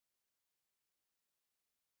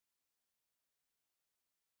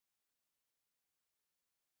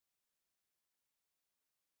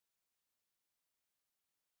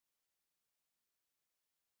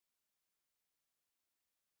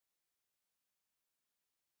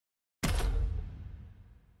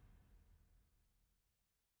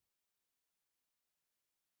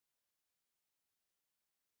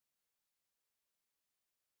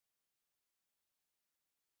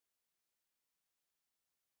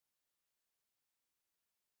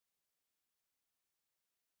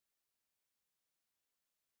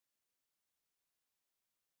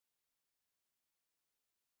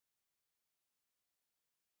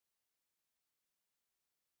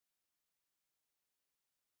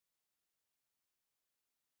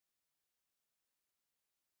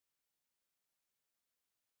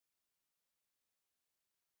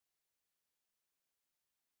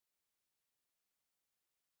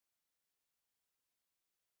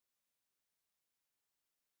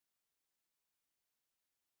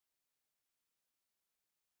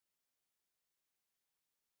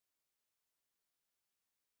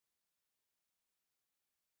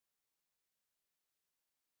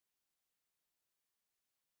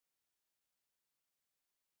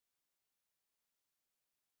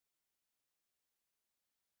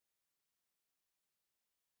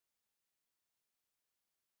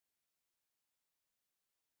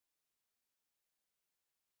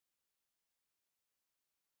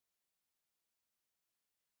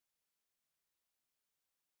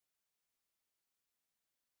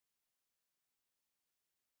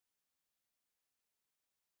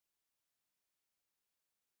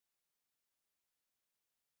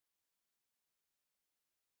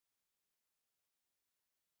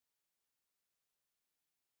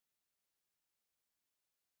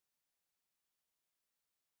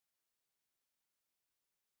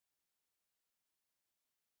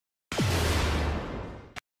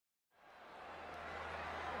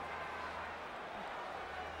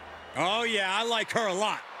Oh, yeah, I like her a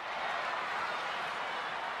lot.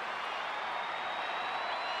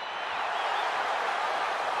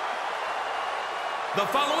 The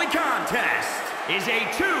following contest is a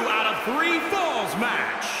 2 out of 3 falls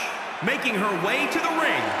match. Making her way to the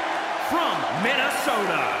ring from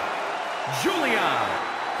Minnesota, Julia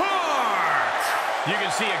Hart. You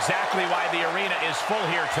can see exactly why the arena is full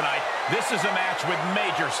here tonight. This is a match with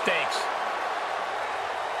major stakes.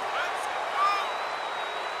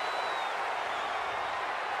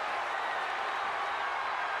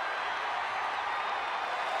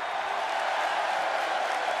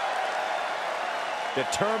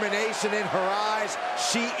 Determination in her eyes.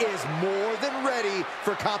 She is more than ready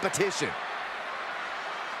for competition.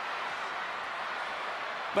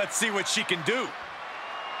 Let's see what she can do.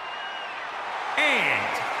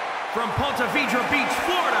 And from Ponte Vedra Beach,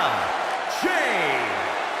 Florida, Jade.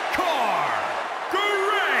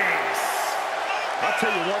 I'll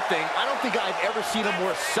tell you one thing, I don't think I've ever seen a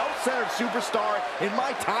more self-centered superstar in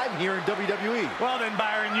my time here in WWE. Well then,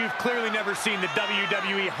 Byron, you've clearly never seen the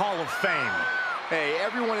WWE Hall of Fame. Hey,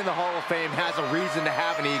 everyone in the Hall of Fame has a reason to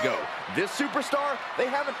have an ego. This superstar, they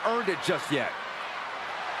haven't earned it just yet.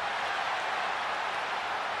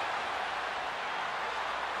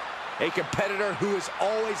 A competitor who is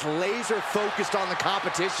always laser-focused on the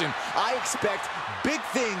competition. I expect big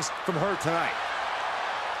things from her tonight.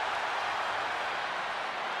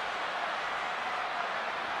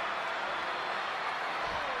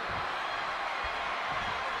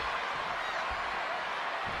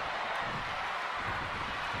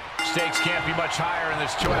 Stakes can't be much higher in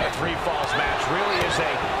this 2 out of 3 falls match. Really is a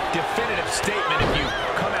definitive statement if you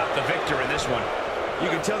come out the victor in this one. You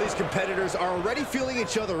can tell these competitors are already feeling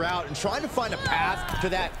each other out and trying to find a path to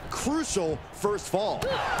that crucial first fall.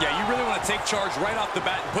 Yeah, you really want to take charge right off the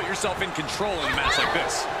bat and put yourself in control in a match like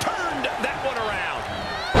this. Turned that one around.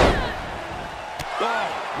 Oh,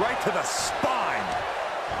 right to the spine.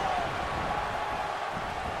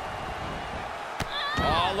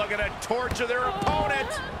 Oh, look at her torture their opponent.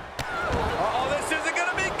 Oh, this isn't going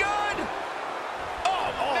to be good.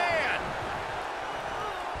 Oh, man.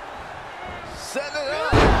 Set it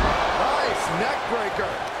up. Nice neck breaker.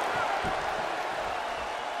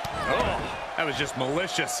 Oh, that was just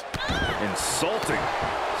malicious. Insulting.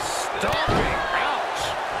 Stomping. Ouch.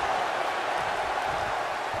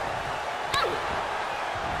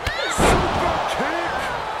 Super kick.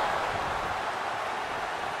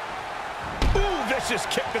 Ooh, vicious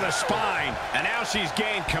kick to the spine. And now she's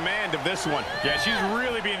gained command of this one. Yeah, she's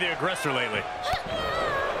really being the aggressor lately.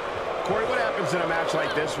 Corey, what happens in a match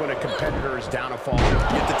like this when a competitor is down a fall? You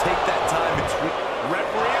have to take that time between.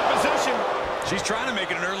 Referee in position. She's trying to make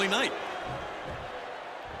it an early night.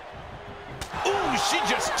 Ooh, she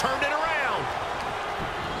just turned it around.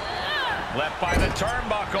 Left by the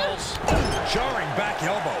turnbuckles. Oh, jarring back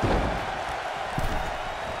elbow.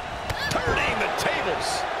 Turning the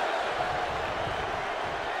tables.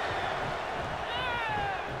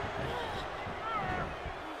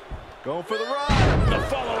 Going for the run. The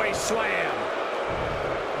follow-away slam.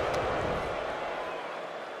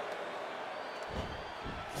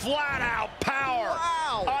 Flat out power.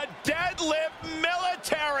 Wow. A deadlift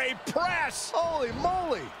military press. Holy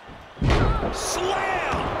moly.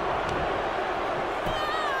 Slam.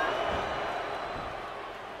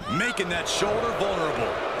 Making that shoulder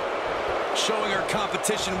vulnerable. Showing her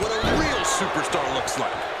competition what a real superstar looks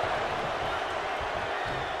like.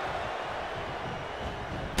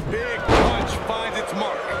 Big punch finds its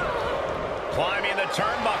mark. Climbing the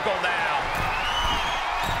turnbuckle now.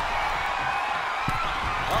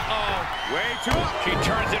 Uh-oh. Way too up. She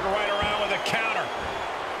turns it right around with a counter.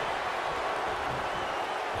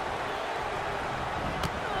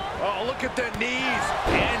 Oh, look at the knees.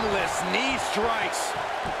 Endless knee strikes.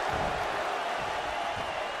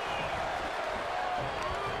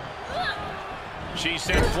 She's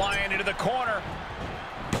sent flying into the corner.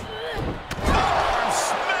 Arm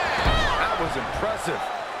smash. That was impressive.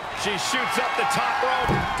 She shoots up the top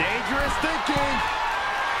rope. Dangerous thinking.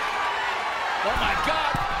 Oh, my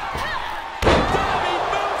God. Diving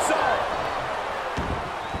moonsault.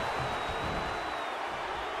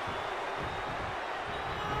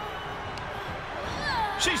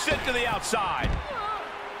 She's sent to the outside.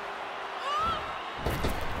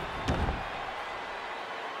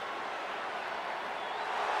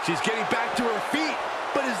 She's getting back to her feet,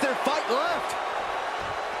 but is there fight left?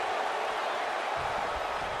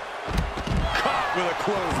 Caught with a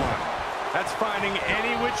clothesline. That's finding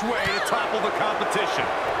any which way to topple the competition.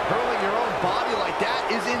 Hurling your own body like that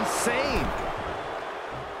is insane.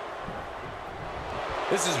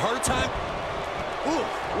 This is her time. Ooh,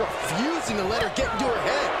 refusing to let her get into her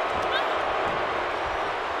head.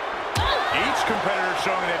 Each competitor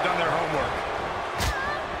showing they've done their homework.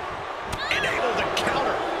 And able to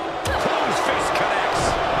counter. Close face connects.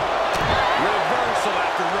 Reversal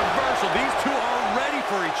after reversal. These two are ready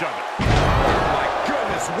for each other. Oh my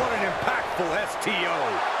goodness, what an impactful STO.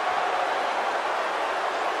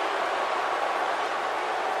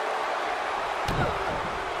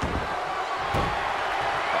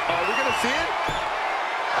 Are we gonna see it?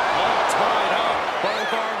 All tied up.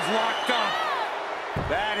 Both arms locked up.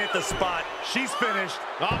 That hit the spot. She's finished.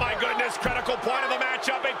 Oh my goodness, critical point of the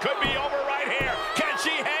matchup. It could be over right here. Can she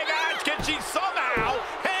hang on? Can she somehow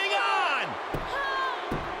hang on?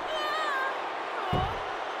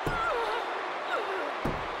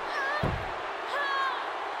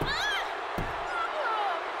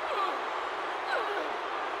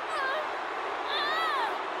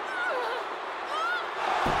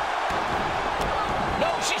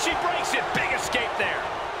 No, she breaks it. Big escape there.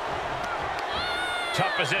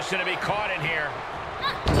 Tough position to be caught in here.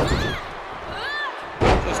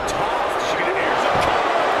 Just tossed. She gonna air some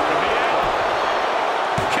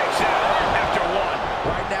kicks out after one.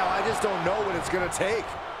 Right now, I just don't know what it's gonna take.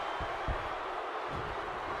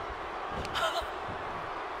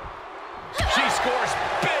 She scores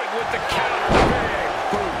big with the counter. Big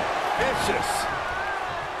boom. Vicious.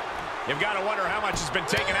 You've got to wonder how much has been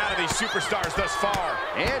taken out of these superstars thus far.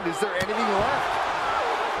 And is there anything left?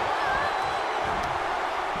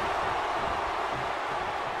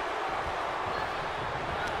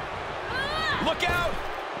 Look out!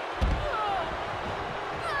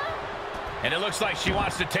 And it looks like she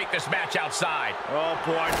wants to take this match outside. Oh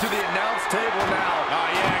boy, to the announce table now. Oh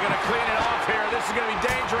yeah, gonna clean it off here. This is gonna be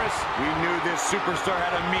dangerous. We knew this superstar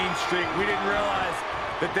had a mean streak. We didn't realize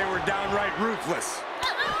that they were downright ruthless.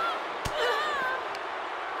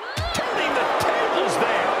 Turning the tables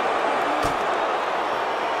there.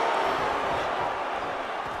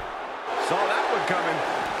 Saw that one coming.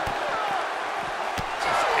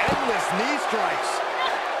 Just endless knee strikes.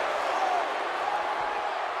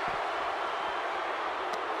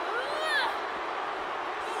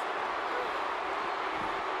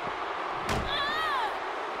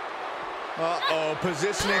 Uh-oh,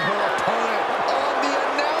 positioning her opponent on the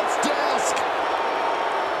announce desk.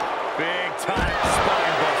 Big time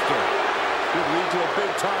spine buster. Could lead to a big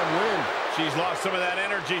time win. She's lost some of that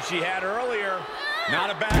energy she had earlier. Not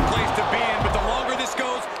a bad place to be in, but the longer this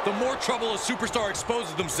goes, the more trouble a superstar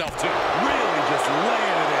exposes themselves to. Really just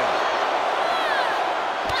laying it in.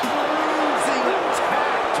 Bruising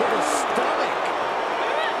attack to the stomach.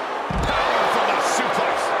 Power from the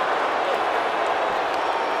suplex.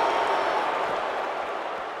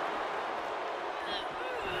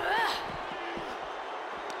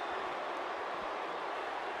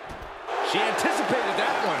 She anticipated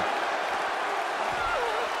that one.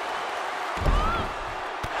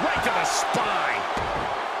 Right to the spine.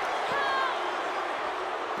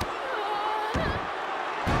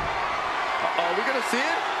 Are we gonna see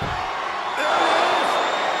it? There it is.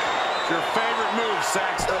 It's your favorite move,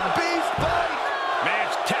 Saxton. Beast bite.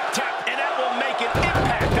 Man's tap, and that will make an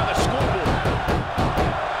impact on the scoreboard.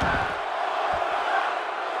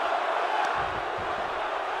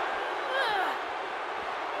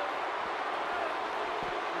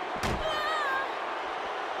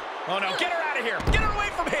 Oh no, get her out of here. Get her away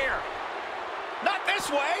from here. Not this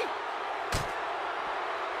way.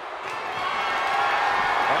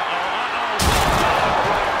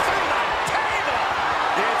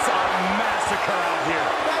 It's a massacre out here.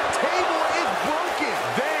 That table is broken.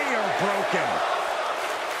 They are broken.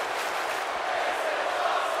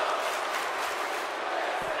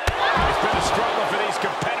 It's been a struggle for these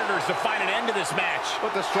competitors to find an end to this match.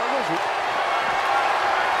 But the struggles... And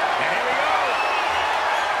here we go.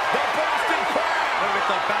 The Boston Crab. Look at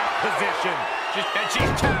the back position. And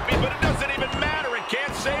she's tapping, but it doesn't even matter. It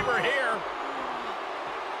can't save her here.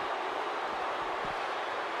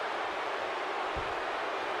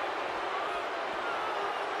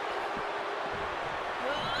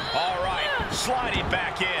 All right, sliding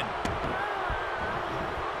back in.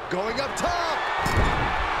 Going up top.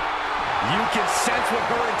 You can sense what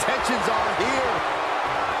her intentions are here.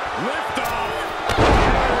 Lift off.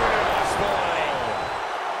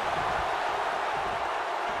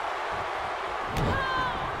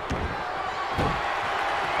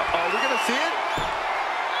 Are we gonna see it?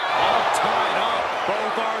 All tied up.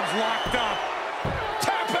 Both arms locked up.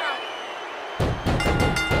 Tap out.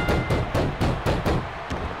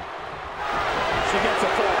 She gets a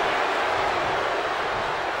fall.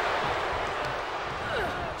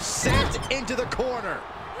 Sent into the corner.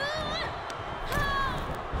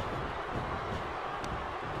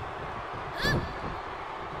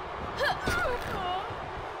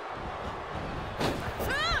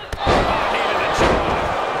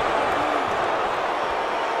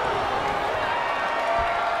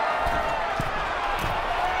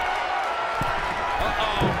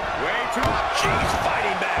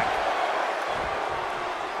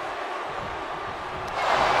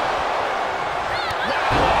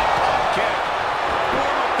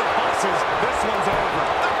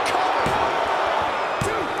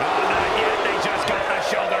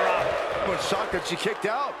 that she kicked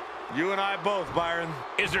out. You and I both, Byron.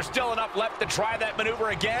 Is there still enough left to try that maneuver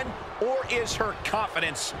again? Or is her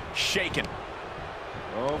confidence shaken?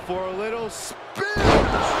 Oh, for a little spin.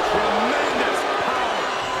 Tremendous power.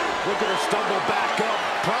 Look at her stumble back up.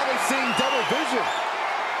 Probably seeing double vision.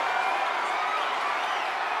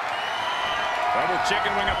 Double chicken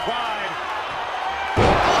wing applied.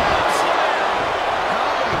 How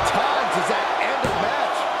many times does that end a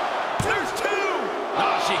match? There's two.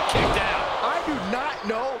 Oh, she kicked out. I do not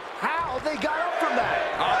know how they got up from that.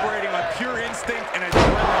 Operating on pure instinct and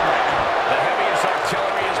adrenaline right now. The heaviest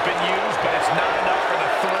artillery has been used, but it's not enough for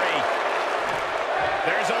the three.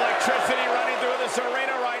 There's electricity running through this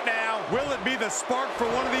arena right now. Will it be the spark for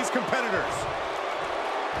one of these competitors?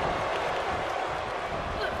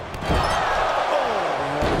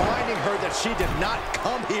 Reminding her that she did not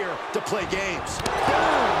come here to play games.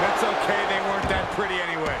 That's okay, they weren't that pretty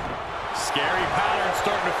anyway. Scary pattern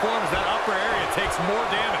starting to form as that upper area takes more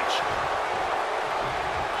damage.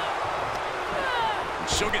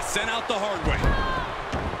 She'll get sent out the hard way.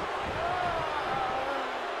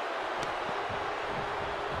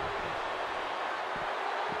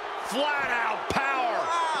 Flat out power.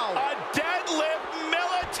 Wow. A deadlift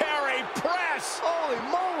military press. Holy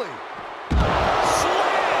moly.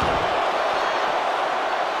 Slam.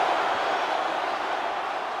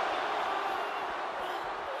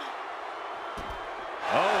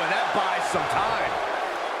 Oh, and that buys some time.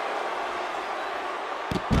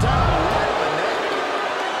 Down right on the neck.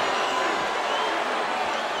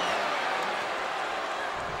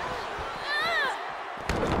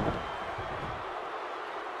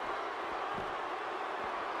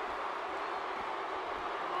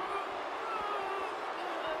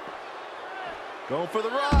 Going for the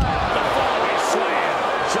ride. The fallaway slam.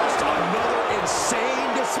 Just another insane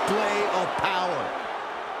display of power.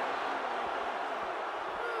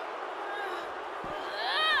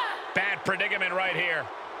 Bad predicament right here.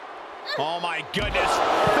 Oh, my goodness.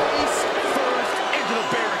 Face first into the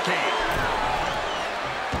barricade.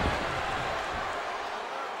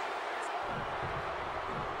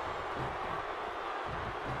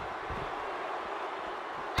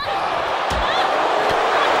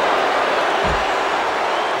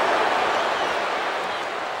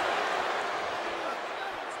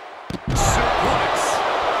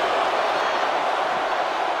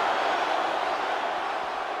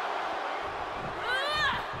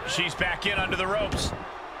 She's back in under the ropes.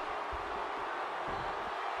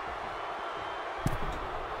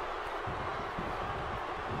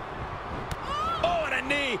 Oh, and a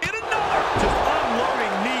knee. And another. Just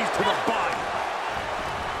unloading knees to the body.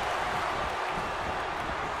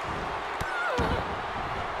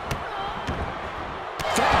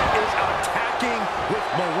 That is attacking with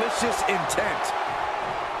malicious intent.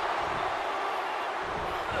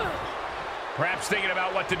 Perhaps thinking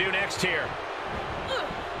about what to do next here.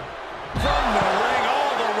 From the ring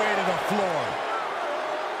all the way to the floor.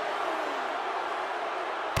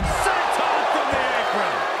 Senton from the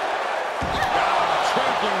apron.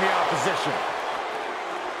 Trampling the opposition.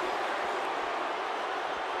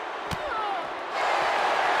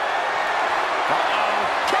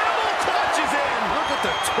 Camel clutches in. Look at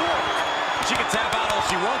the torque. She can tap out all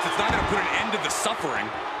she wants. It's not going to put an end to the suffering.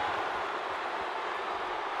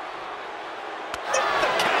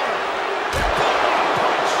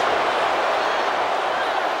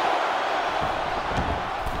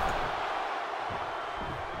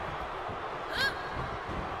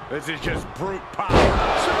 This is just brute power.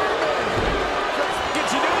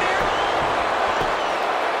 Gets you doing here?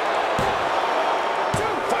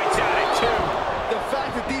 Fights out at two. The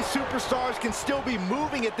fact that these superstars can still be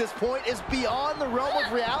moving at this point is beyond the realm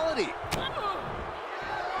of reality.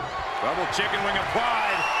 Double chicken wing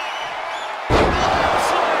applied.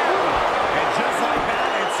 And just like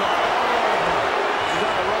that, it's all over. She's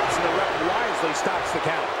on the ropes and the ref wisely stops the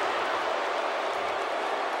count.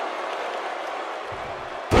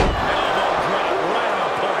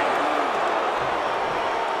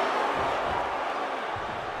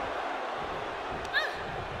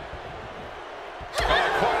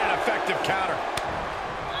 Counter.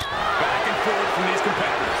 Back and forth from these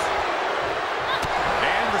competitors.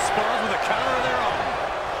 And responds with a counter of their own.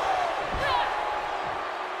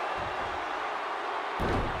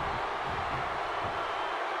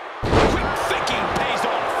 Quick thinking pays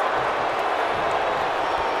off.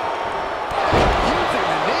 Using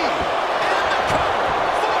the knee. And the cover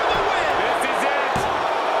for the win. This is it.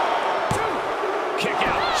 Kick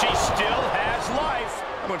out. She still has life.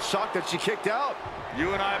 I'm shocked that she kicked out.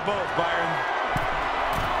 You and I both, Byron.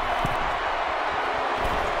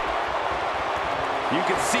 You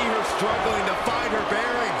can see her struggling to find her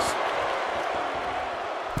bearings.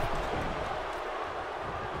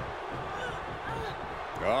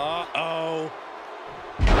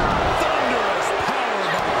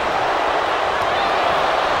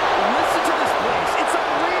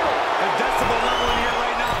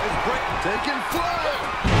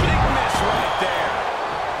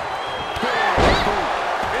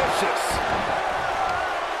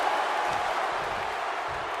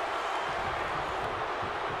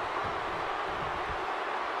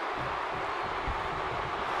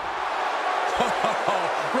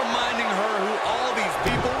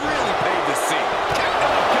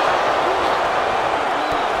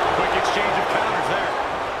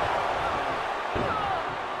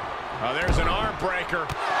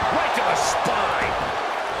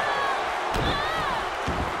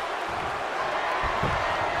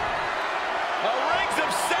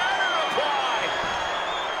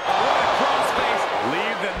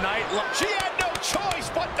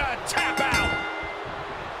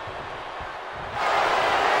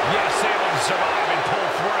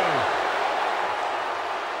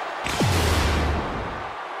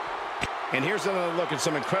 And here's another look at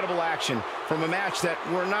some incredible action from a match that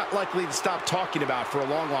we're not likely to stop talking about for a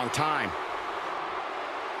long, long time.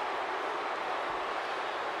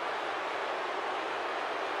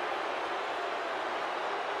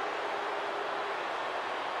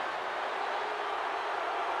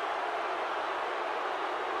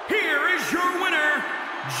 Here is your winner,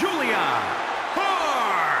 Julia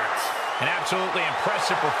Hart. An absolutely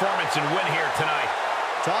impressive performance and win here tonight.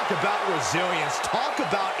 Talk about resilience. Talk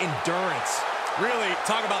about endurance. Really,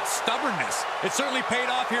 talk about stubbornness. It certainly paid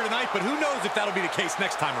off here tonight, but who knows if that'll be the case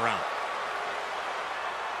next time around.